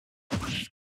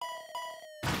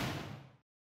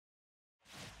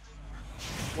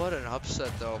What an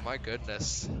upset, though. My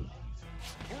goodness.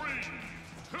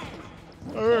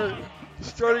 Alright.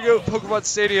 Starting out Pokemon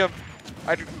Stadium.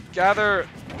 I'd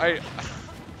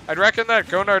reckon that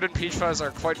G0nard and Peachfuzz are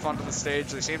quite fond of the stage.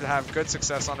 They seem to have good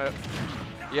success on it.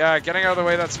 Yeah, getting out of the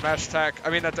way that smash attack.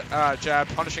 I mean, that jab,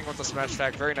 punishing with the smash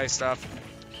attack. Very nice stuff.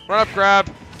 Run up, grab.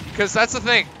 Because that's the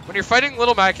thing. When you're fighting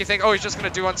Little Mac, you think, oh, he's just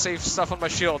going to do unsafe stuff on my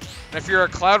shield. And if you're a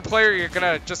Cloud player, you're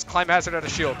going to just climb hazard out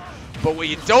of shield. But what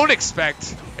you don't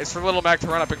expect is for Little Mac to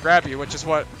run up and grab you, which is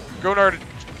what G0nard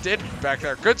did back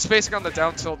there. Good spacing on the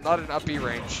down tilt, not an up B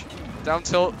range. Down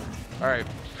tilt. All right.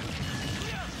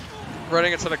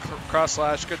 Running into the cross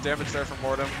slash. Good damage there from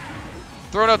Mortem.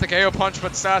 Throwing out the KO punch,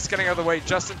 but Stas getting out of the way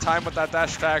just in time with that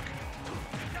dash attack.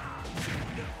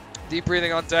 Deep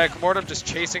breathing on deck. Mortem just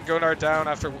chasing G0nard down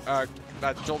after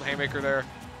that Jolt Haymaker there.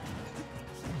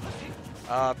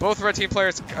 Both red team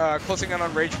players closing in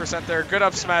on rage percent there. Good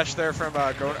up smash there from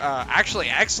actually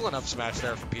excellent up smash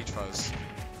there from Peachfuzz.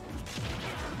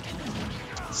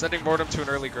 Sending Mortem to an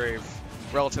early grave,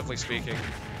 relatively speaking.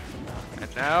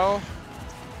 And now,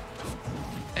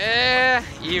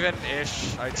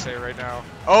 even-ish, I'd say right now.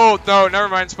 Oh, no, never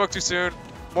mind, spoke too soon.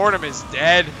 Mortem is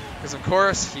dead, because of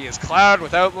course, he is Cloud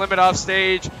without limit off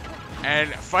stage. And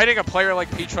fighting a player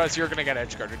like Peachfuzz, you're going to get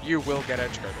edge guarded. You will get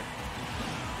edge guarded.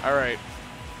 Alright.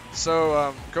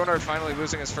 So, G0nard finally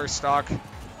losing his first stock.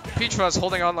 Peachfuzz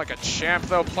holding on like a champ,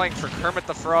 though, playing for Kermit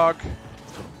the Frog.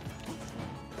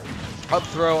 Up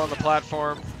throw on the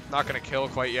platform. Not going to kill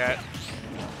quite yet.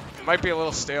 Might be a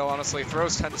little stale, honestly.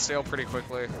 Throws tend to stale pretty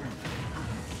quickly.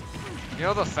 You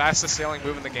know the fastest sailing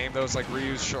move in the game, though, is like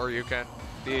Ryu's Shoryuken.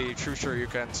 The true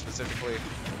Shoryuken, specifically.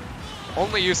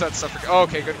 Only use that stuff for... Oh,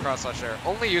 okay, good cross slash there.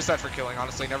 Only use that for killing,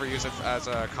 honestly. Never use it as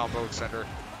a combo extender.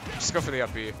 Just go for the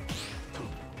up B.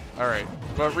 Alright,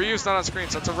 but Ryu's not on screen,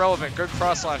 so it's irrelevant. Good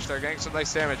cross slash there, getting some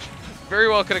nice damage. Very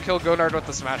well could have killed G0nard with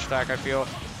the smash attack, I feel.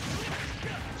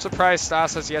 Surprised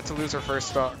Stas has yet to lose her first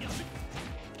stock.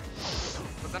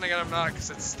 But then again, I'm not,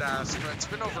 because it's Stas. But it's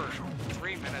been over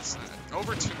 3 minutes,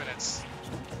 over 2 minutes.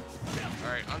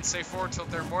 Alright, unsafe forward tilt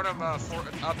there. Mortem up being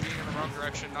in the wrong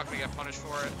direction, not going to get punished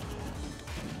for it.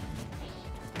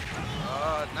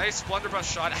 Nice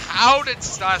blunderbuss shot. How did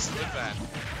Stas live that?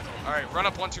 Alright, run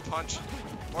up 1-2 punch.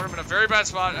 Mortem in a very bad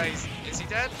spot. Is he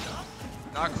dead?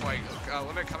 Not quite.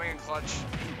 Limit coming in clutch.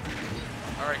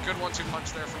 Alright, good 1-2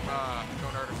 punch there from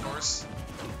G0nard, of course.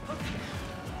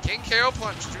 King KO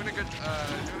punch, doing a good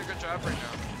job right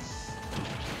now.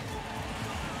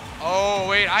 Oh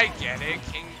wait, I get it.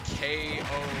 King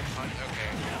KO punch. Okay,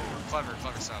 clever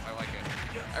stuff. I like it.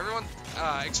 Everyone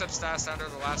except Stas down to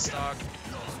the last stock.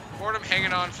 Mortem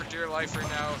hanging on for dear life right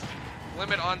now.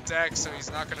 Limit on deck, so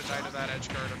he's not going to die to that edge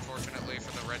guard, unfortunately,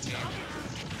 for the red team.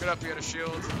 Good up B out of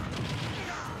shield.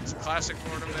 Some classic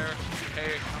Mortem there.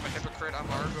 Hey, I'm a hypocrite. I'm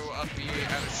Argo up B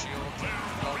out of shield.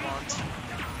 Belmont.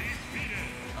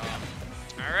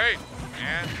 Alright,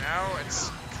 and now it's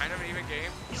kind of an even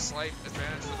game. Slight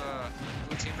advantage for the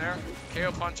blue team there.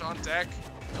 KO punch on deck.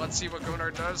 Let's see what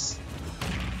G0nard does.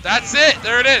 That's it!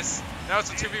 There it is! Now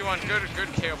it's a 2v1.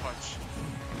 Good KO punch.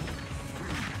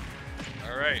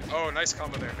 Alright. Oh, nice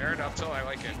combo there. Nair and up till. I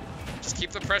like it. Just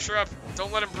keep the pressure up.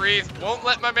 Don't let him breathe. Won't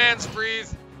let my mans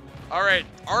breathe. Alright.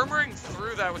 Armoring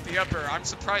through that with the upper. I'm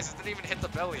surprised it didn't even hit the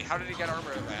belly. How did he get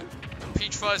armor in that?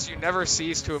 Peachfuzz, you never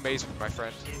cease to amaze me, my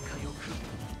friend.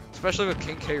 Especially with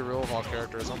King K. Rule of all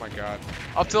characters. Oh my god.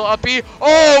 Up till up B.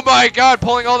 Oh my god!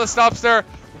 Pulling all the stops there.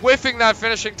 Whiffing that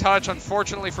finishing touch,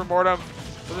 unfortunately for Mortem.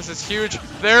 But this is huge.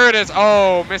 There it is.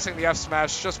 Oh, missing the F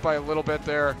smash just by a little bit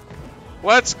there.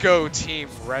 Let's go, team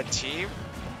red team.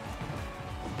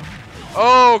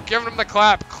 Oh, giving him the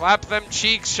clap. Clap them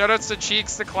cheeks. Shoutouts to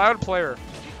Cheeks, the Cloud player.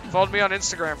 Followed me on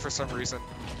Instagram for some reason.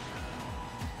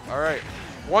 Alright.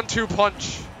 1-2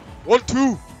 punch.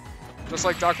 1-2. Just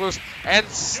like Doc Lewis. And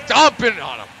stomping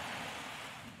on him.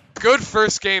 Good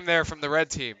first game there from the red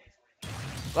team.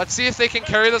 Let's see if they can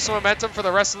carry this momentum for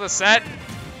the rest of the set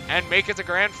and make it to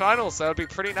grand finals. That would be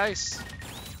pretty nice,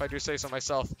 if I do say so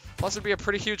myself. Plus, it'd be a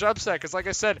pretty huge upset, because like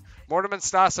I said, Mortem and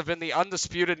Stas have been the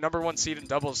undisputed #1 seed in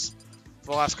doubles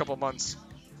for the last couple months.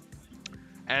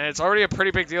 And it's already a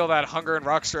pretty big deal that Hunger and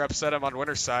Rockstar upset him on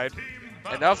winner's side.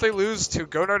 And now if they lose to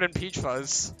G0nard and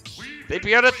Peachfuzz, they'd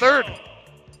be out at third.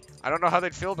 I don't know how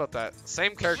they'd feel about that.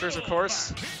 Same characters, of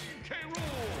course.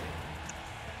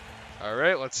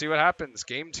 Alright, let's see what happens.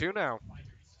 Game 2 now.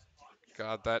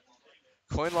 God, that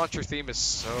coin launcher theme is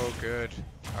so good.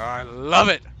 Oh, I love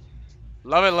it.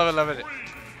 Love it, love it, love it.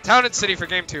 Town and City for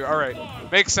Game 2.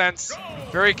 Alright. Makes sense.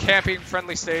 Very camping,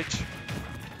 friendly stage.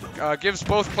 Gives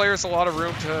both players a lot of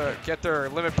room to get their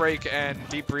limit break and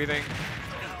deep breathing.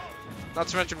 Not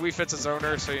to mention Wii Fit's a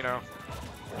zoner, so you know,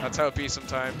 that's how it be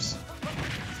sometimes.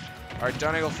 Alright,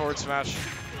 down angle forward smash.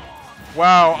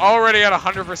 Wow, already at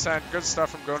 100%. Good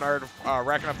stuff from G0nard,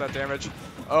 racking up that damage.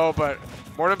 Oh, but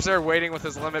Mortem's there waiting with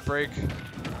his limit break.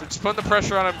 They're just putting the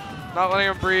pressure on him, not letting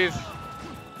him breathe.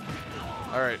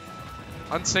 Alright.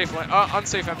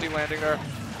 Unsafe empty landing there.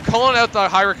 Calling out the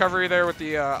high recovery there with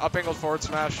the up angled forward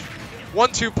smash.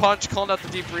 1-2 punch, calling out the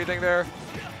deep breathing there.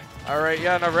 Alright,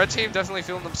 yeah, now red team definitely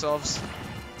feeling themselves.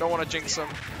 Don't want to jinx them.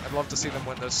 I'd love to see them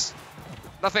win this.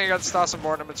 Nothing against Stas and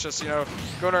Mortem, it's just, you know,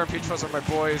 G0nard and Peachfuzz are my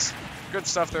boys. Good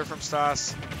stuff there from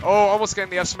Stas. Oh, almost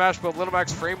getting the F smash, but Little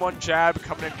Mac's frame one jab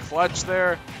coming in clutch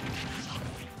there.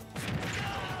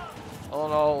 All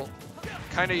in all,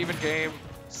 kind of even game.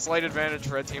 Slight advantage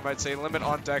for red team, I'd say. Limit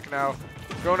on deck now.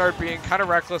 G0nard being kind of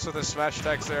reckless with his smash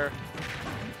attacks there.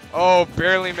 Oh,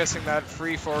 barely missing that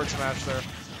free forward smash there.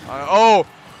 Oh,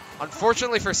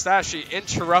 unfortunately for Stas, she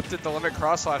interrupted the limit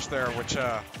cross slash there, which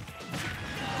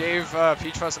gave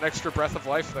Peachfuzz an extra breath of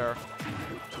life there.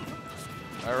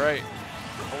 Alright.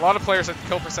 A lot of players at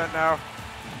kill percent now.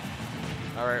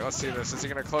 Alright, let's see this. Is he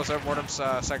going to close out Mortem's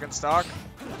second stock?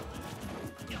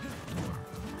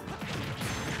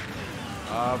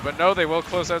 But no, they will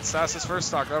close out Stas's first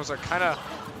stock. That was a kind of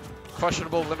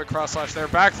questionable limit cross slash there.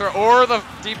 Back throw, or the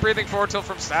deep breathing forward tilt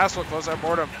from Stas will close out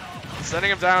Mortem.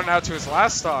 Sending him down now to his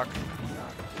last stock.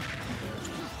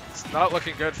 It's not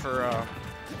looking good for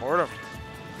Mortem.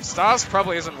 Stas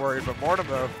probably isn't worried, but Mortem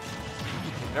though.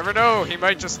 You never know, he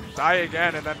might just die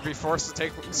again and then be forced to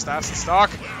take Stas' stock.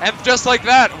 And just like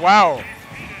that, wow.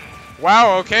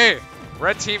 Wow, okay.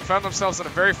 Red team found themselves in a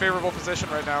very favorable position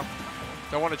right now.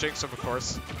 Don't want to jinx him, of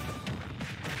course.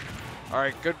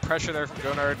 Alright, good pressure there from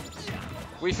G0nard.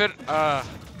 Wii Fit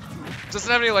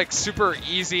doesn't have any like super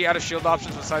easy out of shield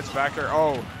options besides back there.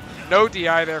 Oh, no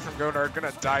DI there from G0nard.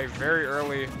 Gonna die very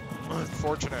early.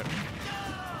 Unfortunate.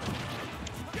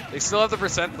 They still have the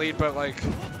percent lead, but like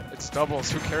it's doubles.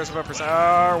 Who cares about percent?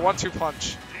 1-2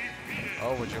 punch.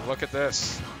 Oh, would you look at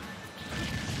this?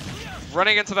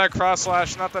 Running into that cross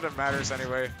slash. Not that it matters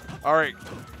anyway. Alright.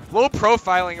 Low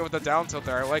profiling with the down tilt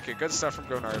there. I like it. Good stuff from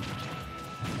G0nard.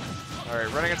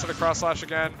 Alright, running into the cross slash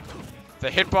again. The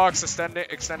hitbox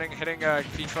extending, hitting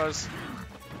Peachfuzz.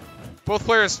 Both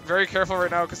players very careful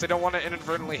right now because they don't want to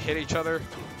inadvertently hit each other.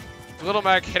 Little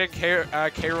Mac hitting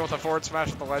K-Roll with a forward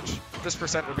smash at the ledge. This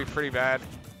percent would be pretty bad.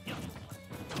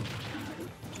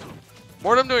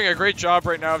 Mortem doing a great job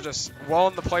right now of just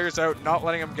walling the players out, not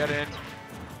letting them get in.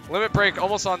 Limit break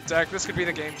almost on deck. This could be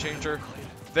the game changer.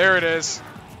 There it is.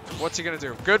 What's he going to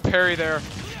do? Good parry there.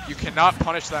 You cannot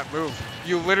punish that move.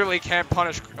 You literally can't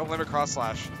punish a limit cross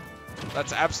slash.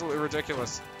 That's absolutely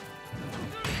ridiculous.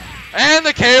 And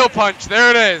the KO punch.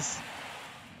 There it is.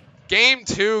 Game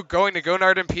 2 going to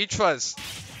G0nard and Peachfuzz.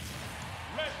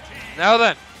 Now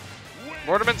then,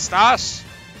 Mortem and Stas.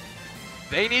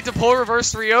 They need to pull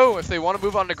reverse 3-0 if they want to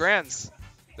move on to Grands.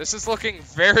 This is looking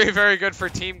very, very good for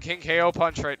Team King KO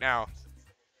punch right now.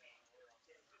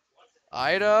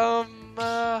 I'd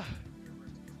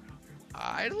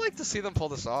like to see them pull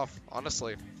this off,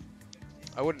 honestly.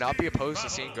 I would not be opposed to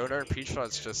seeing G0nard and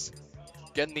Peachfuzz just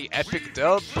getting the epic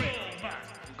dub.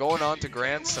 Going on to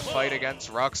Grands to fight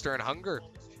against Rockstar and Hunger.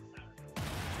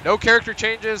 No character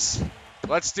changes.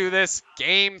 Let's do this.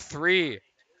 Game 3.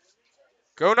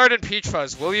 G0nard and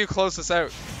Peachfuzz, will you close this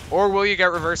out? Or will you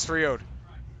get reverse 3-0'd?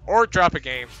 Or drop a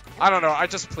game? I don't know.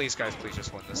 Please guys, please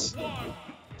just win this.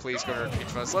 Please, G0nard and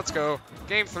Peachfuzz. Let's go.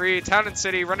 Game 3, Town and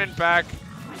City, running back.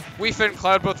 Wii Fit and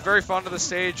Cloud both very fond of the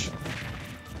stage.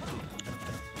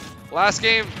 Last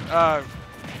game,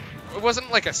 it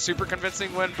wasn't like a super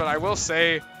convincing win, but I will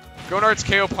say G0nard's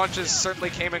KO punches certainly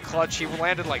came in clutch. He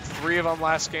landed like 3 of them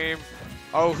last game.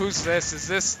 Oh, who's this? Is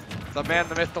this the man,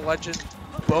 the myth, the legend?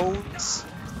 Bones?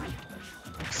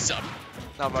 Sup?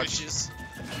 Not much.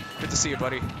 Good to see you,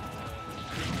 buddy.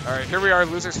 Alright, here we are,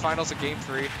 losers finals of Game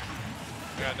 3.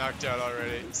 Got knocked out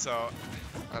already, so...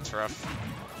 That's rough.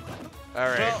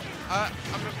 Alright. Well,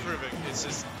 I'm improving. It's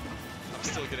just... I'm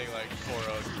still getting like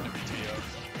 4-0 every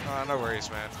 2-0. No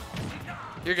worries, man.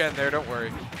 You're getting there, don't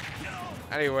worry.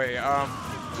 Anyway,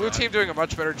 blue team doing a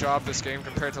much better job this game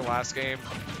compared to last game.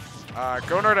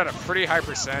 G0nard at a pretty high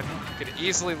percent. Could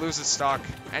easily lose his stock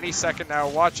any second now.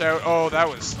 Watch out. Oh, that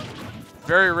was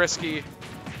very risky.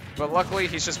 But luckily,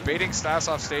 he's just baiting Stas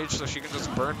off stage so she can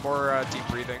just burn more deep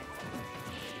breathing.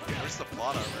 Where's the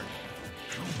plot armor?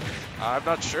 I'm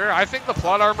not sure. I think the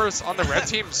plot armor's on the red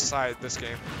team's side this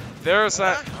game. There's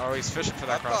that. Oh, he's fishing for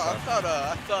that cross.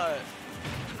 I thought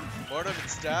Mortem and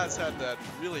Stas had that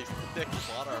really thick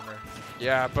plot armor.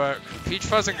 Yeah, but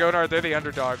Peachfuzz and G0nard, they're the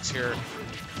underdogs here.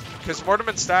 because Mortem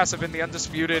and Stas have been the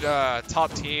undisputed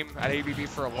top team at ABB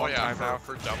for a long time now.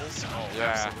 For doubles? Oh, Yeah.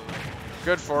 absolutely.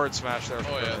 Good forward smash there.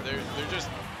 Oh, yeah, they're just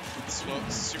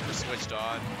super switched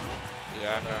on.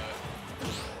 Yeah.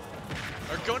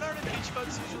 Are G0nard and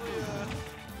Peachfuzz usually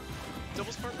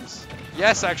doubles partners?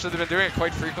 Yes, actually, they've been doing it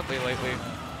quite frequently lately.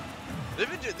 They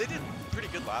did pretty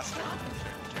good last year.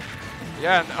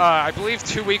 Yeah, and I believe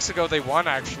 2 weeks ago they won,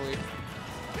 actually.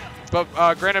 But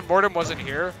granted, Mortem wasn't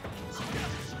here.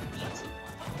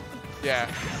 Yeah.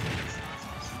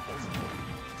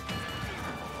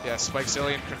 Yeah, Spike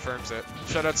Zillion confirms it.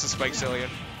 Shoutouts to Spike Zillion.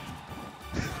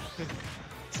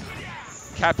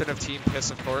 Captain of Team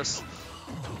Piss, of course.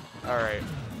 Alright.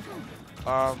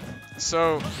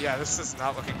 So, yeah, this is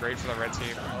not looking great for the red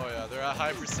team. Oh yeah, they're at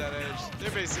high percentage.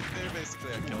 They're basically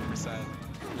at kill percent.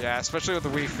 Yeah, especially with the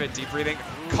Wii Fit deep breathing.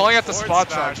 Calling out the spot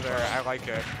charge there, I like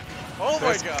it. Oh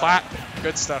There's my god.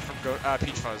 Good stuff from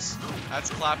Peachfuzz.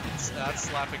 That's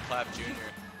slapping Clap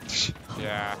Jr.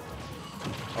 Yeah.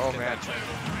 Oh man.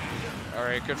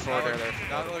 Alright, good forward air there.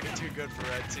 Not looking too good for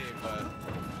red team, but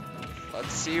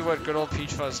let's see what good old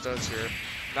Peachfuzz does here.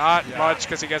 Not much,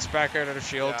 because he gets back out of the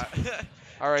shield. Yeah.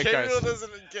 Alright, guys.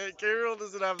 K-Rule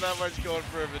doesn't have that much going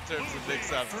for him in terms of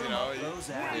mix-ups, you know?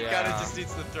 He kinda just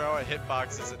needs to throw at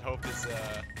hitboxes and hope his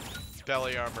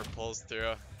belly armor pulls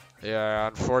through. Yeah,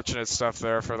 unfortunate stuff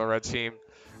there for the red team.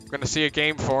 We're going to see a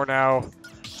game 4 now.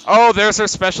 Oh, there's their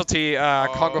specialty,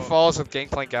 Congo Falls with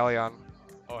Gangplank Galleon.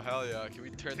 Oh, hell yeah. Can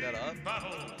we turn that up?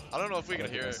 I don't know if we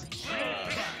can hear it.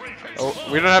 Oh,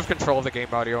 we don't have control of the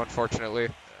game audio, unfortunately.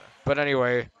 But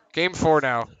anyway, game 4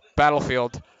 now.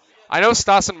 Battlefield. I know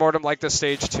Stas and Mortem like this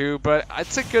stage too, but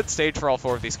it's a good stage for all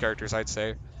 4 of these characters, I'd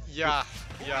say. Yeah.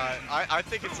 I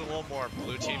think it's a little more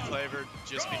blue team flavored,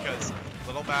 just because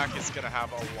Little Mac is going to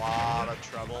have a lot of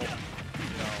trouble,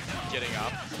 getting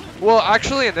up. Well,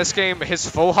 actually, in this game, his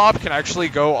full hop can actually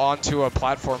go onto a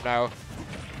platform now.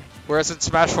 Whereas in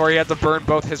Smash 4, he had to burn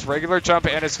both his regular jump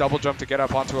and his double jump to get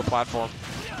up onto a platform.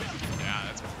 Yeah,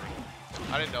 that's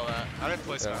pretty. I didn't know that. I didn't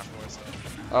play Smash 4, so.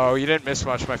 Oh, you didn't miss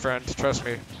much, my friend. Trust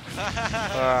me.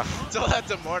 Tell that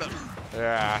to Mortem.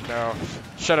 Yeah, no.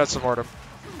 Shoutouts to Mortem.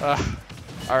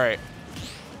 Alright.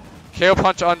 KO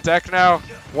Punch on deck now.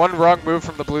 One wrong move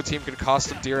from the blue team could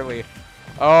cost him dearly.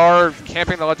 Or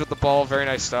camping the ledge with the ball. Very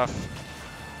nice stuff.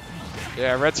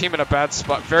 Yeah, red team in a bad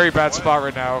spot. Very bad spot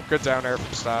right now. Good down air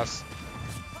from Stas.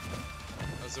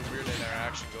 That was a weird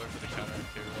interaction going for the counter.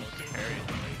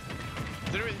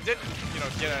 Didn't get anything out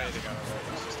of it.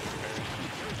 It was just a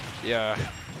parry. Yeah.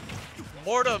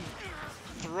 Mortem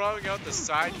throwing out the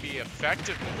side B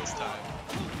effectively this time.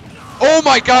 Oh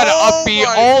my god, up B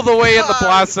all the way in the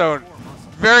blast zone.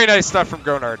 Very nice stuff from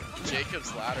G0nard.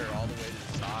 Jacob's ladder all the way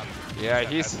to the top. Yeah,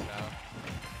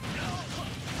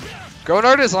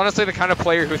 G0nard is honestly the kind of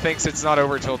player who thinks it's not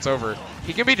over till it's over.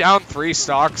 He can be down 3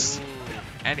 stocks,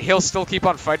 and he'll still keep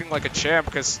on fighting like a champ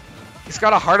because he's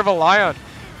got a heart of a lion.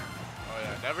 Oh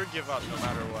yeah, never give up no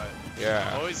matter what.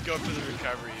 Yeah. Always go for the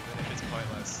recovery even if it's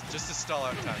pointless. Just to stall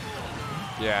out time.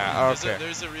 Yeah, okay.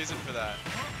 There's a reason for that.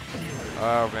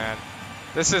 Oh man.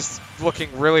 This is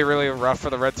looking really, really rough for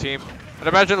the red team. And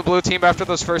imagine the blue team after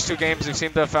those first 2 games, they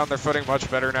seem to have found their footing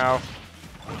much better now.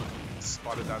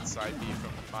 Spotted that side B from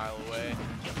a mile away.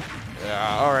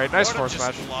 Yeah, alright, nice force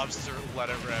match. He loves to let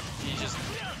him rip.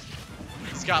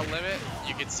 He's got limit.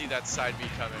 You can see that side B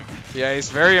coming. Yeah, he's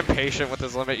very impatient with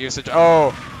his limit usage.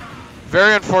 Oh,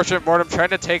 very unfortunate. Mortem trying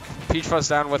to take Peachfuzz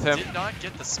down with him. Did not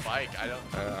get the spike. I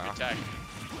don't protect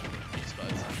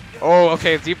Peachfuzz. Oh,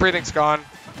 okay, deep breathing's gone.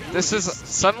 This is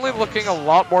suddenly looking a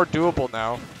lot more doable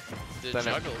now. The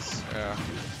juggles. Yeah.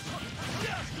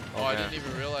 Oh, I didn't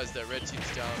even realize that red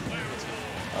team's down.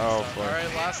 Oh, boy. All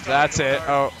right, last time. That's it.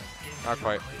 Oh, not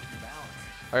quite.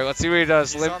 All right, let's see what he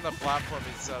does. He's on the platform.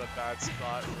 He's at a bad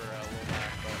spot for Little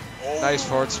Mac. But... Nice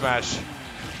forward smash.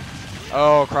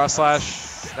 Oh, cross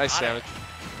slash. Nice damage.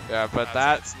 Yeah, but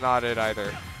that's not it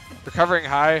either. Recovering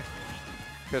high,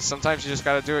 because sometimes you just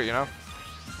got to do it, you know?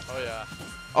 Oh, yeah.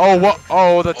 Oh, what?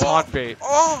 Oh, the taunt bait.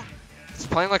 Oh! He's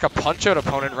playing like a punch-out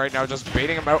opponent right now, just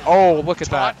baiting him out. Oh, look at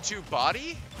that. Taunt to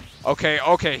body?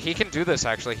 Okay, he can do this,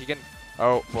 actually. He can...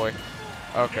 Oh, boy.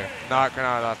 Okay. No,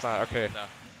 that's not. Okay. No.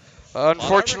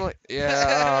 Unfortunately...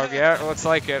 Yeah, yeah, looks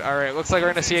like it. All right, looks like we're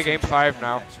going to see a game 5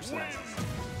 now.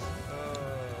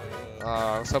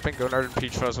 I was hoping G0nard and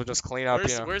Peachfuzz would just clean up,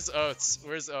 Where's Oates?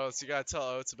 Where's Oates? You got to tell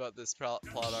Oates about this plot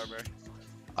armor.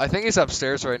 I think he's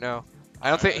upstairs right now. I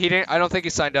don't think he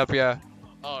signed up yet.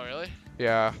 Oh, really?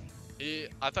 Yeah.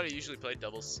 I thought he usually played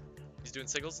doubles. He's doing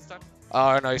singles this time?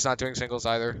 Oh, no, he's not doing singles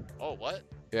either. Oh, what?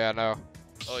 Yeah, no.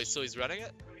 Oh, so he's running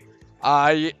it?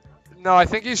 No, I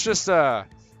think he's just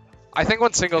I think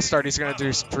when single start, he's going to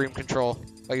do Supreme Control.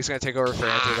 Like, he's going to take over for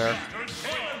Andrew there.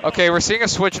 Okay, we're seeing a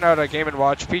switch now to Game &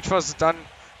 Watch. Peachfuzz is done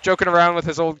joking around with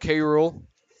his old K rule.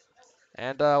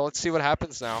 And let's see what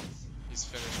happens now. He's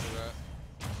finished with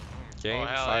that. Game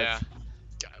hell 5. yeah.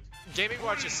 Gaming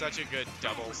Watch is such a good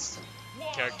doubles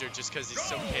character just because he's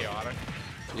so chaotic.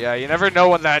 Yeah, you never know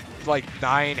when that, like,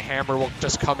 9 hammer will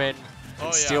just come in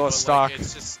and steal a stock. Like,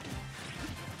 it's just,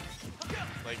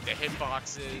 like, the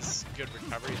hitboxes, good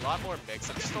recovery, a lot more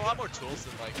mix-up, just a lot more tools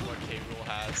than, like, what K-Rule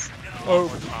has. A lot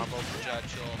more combo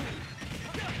potential.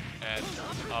 And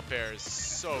up air is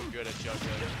so good at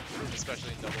juggling,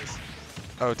 especially in doubles.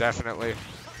 Oh, definitely.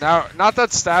 Now, not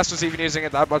that Stas was even using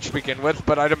it that much to begin with,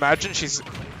 but I'd imagine she's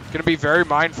going to be very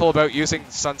mindful about using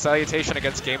Sun Salutation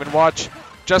against Game & Watch,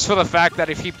 just for the fact that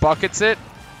if he buckets it...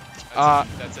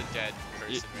 That's a dead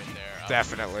person right there.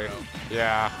 Definitely.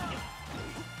 Yeah.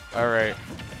 Alright.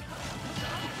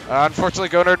 Unfortunately,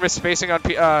 G0nard missed spacing on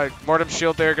Mortem's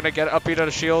shield there. Going to get upbeat on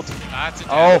a shield. That's a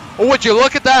dead. Oh, would you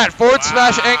look at that? Forward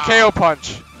smash and KO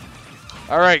punch.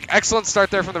 Alright, excellent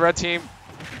start there from the red team.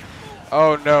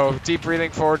 Oh no, deep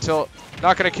breathing forward tilt.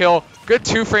 Not going to kill. Good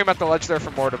 2-frame at the ledge there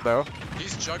from Mortem, though.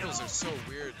 These juggles are so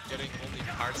weird, getting only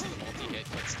parts of the multi-hit,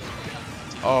 but still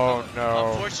multi-hit. Oh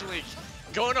no. Unfortunately,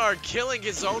 G0nard killing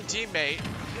his own teammate.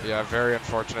 Yeah, very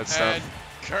unfortunate stuff. And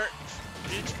Kurt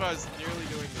Peachfuzz nearly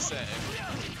doing the same.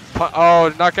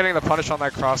 Oh, not getting the punish on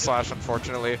that cross slash,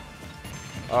 unfortunately.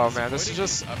 Oh man, this is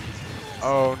just...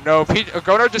 Oh no,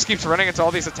 G0nard just keeps running into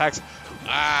all these attacks.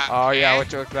 Oh yeah,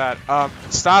 would you look at that.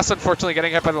 Stas unfortunately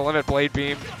getting hit by the limit blade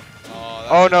beam.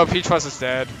 Oh no, Peachfuzz is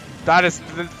dead. That is...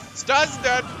 Stas is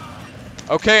dead!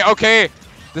 Okay.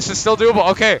 This is still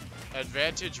doable, okay.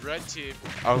 Advantage red team.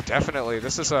 Oh, definitely.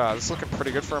 This is looking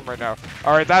pretty good for him right now.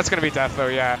 Alright, that's going to be death though,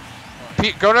 yeah.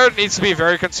 G0nard needs to be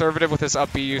very conservative with his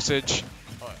up B usage.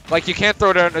 Like, you can't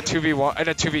throw down a 2v1 and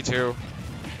a 2v2.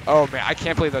 Oh man, I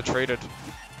can't believe that traded.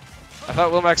 I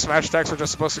thought Lil Mac's smash attacks were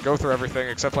just supposed to go through everything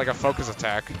except like a focus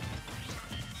attack.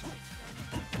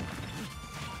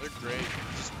 They're great.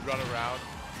 Just run around.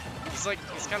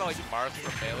 He's kind of like Marth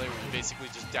from Melee, where you basically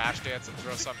just dash dance and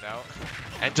throw something out.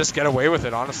 And just get away with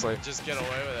it, honestly. Just get away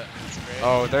with it. It's great.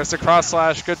 Oh, there's the cross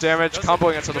slash. Good damage.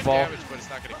 Comboing into the ball. Damage, but it's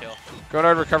not gonna kill.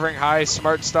 G0nard recovering high.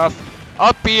 Smart stuff.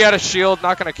 Up B at a shield.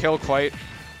 Not going to kill quite.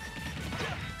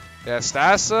 Yeah,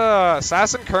 Stas and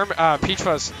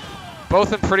Peachfuzz,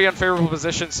 both in pretty unfavorable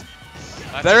positions.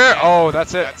 Oh,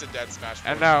 that's it. That's a dead smash.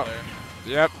 And now,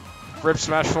 yep, rip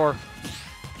smash 4.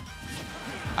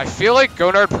 I feel like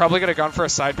G0nard probably could have gone for a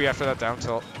side B after that down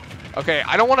tilt. Okay,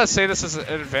 I don't want to say this is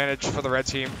an advantage for the red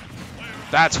team.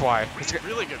 That's why. It's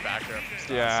really good back there.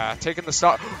 Yeah, taking the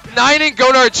stop. 9ing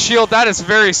G0nard's shield. That is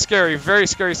very scary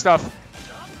stuff.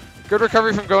 Good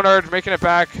recovery from G0nard, making it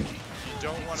back. You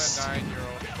don't want a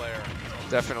 9-year-old player.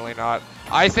 Definitely not.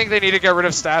 I think they need to get rid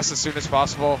of Stas as soon as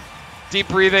possible. Deep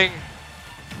breathing.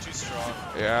 Too strong.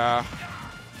 Yeah.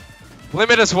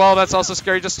 Limit as well, that's also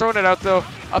scary. Just throwing it out though.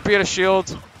 Up he had a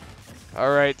shield.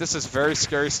 Alright, this is very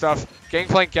scary stuff.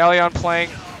 Gangplank Galleon playing.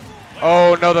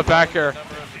 Oh no, the back air.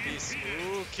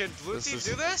 Ooh, can blue team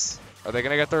do this? Are they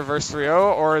going to get the reverse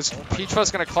 3-0 or is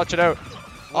Peachfuzz going to clutch it out?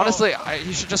 Whoa. Honestly,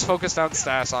 he should just focus down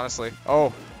Stas, honestly.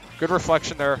 Oh, good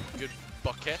reflection there. Good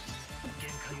bucket.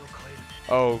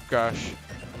 Oh gosh.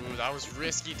 Ooh, that was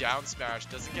risky down smash.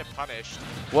 Doesn't get punished.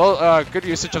 Well, good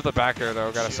usage of the back air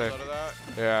though, gotta say.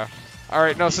 Yeah.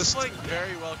 Alright, no, he's playing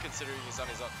very well considering he's on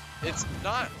his own. It's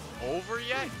not over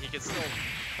yet. He can still...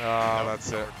 Oh, that's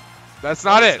it. That's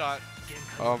not it.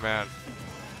 Oh, man.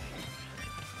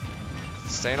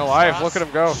 Staying alive. Look at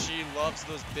him go. She loves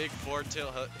those big forward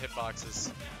tilt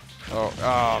hitboxes. Oh,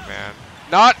 man.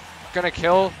 Not gonna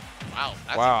kill. Wow,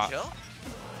 that's a kill?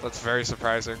 That's very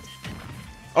surprising.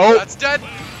 Oh! That's dead!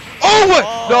 Oh, what?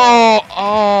 Oh. No!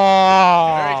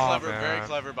 Oh! Very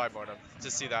clever by Mortem to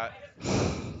see that.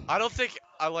 I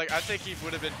think he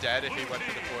would have been dead if he went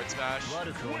for the forward smash.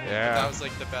 Yeah. That was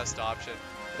like the best option.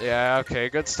 Yeah, okay.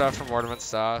 Good stuff from Mortem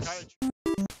Stas.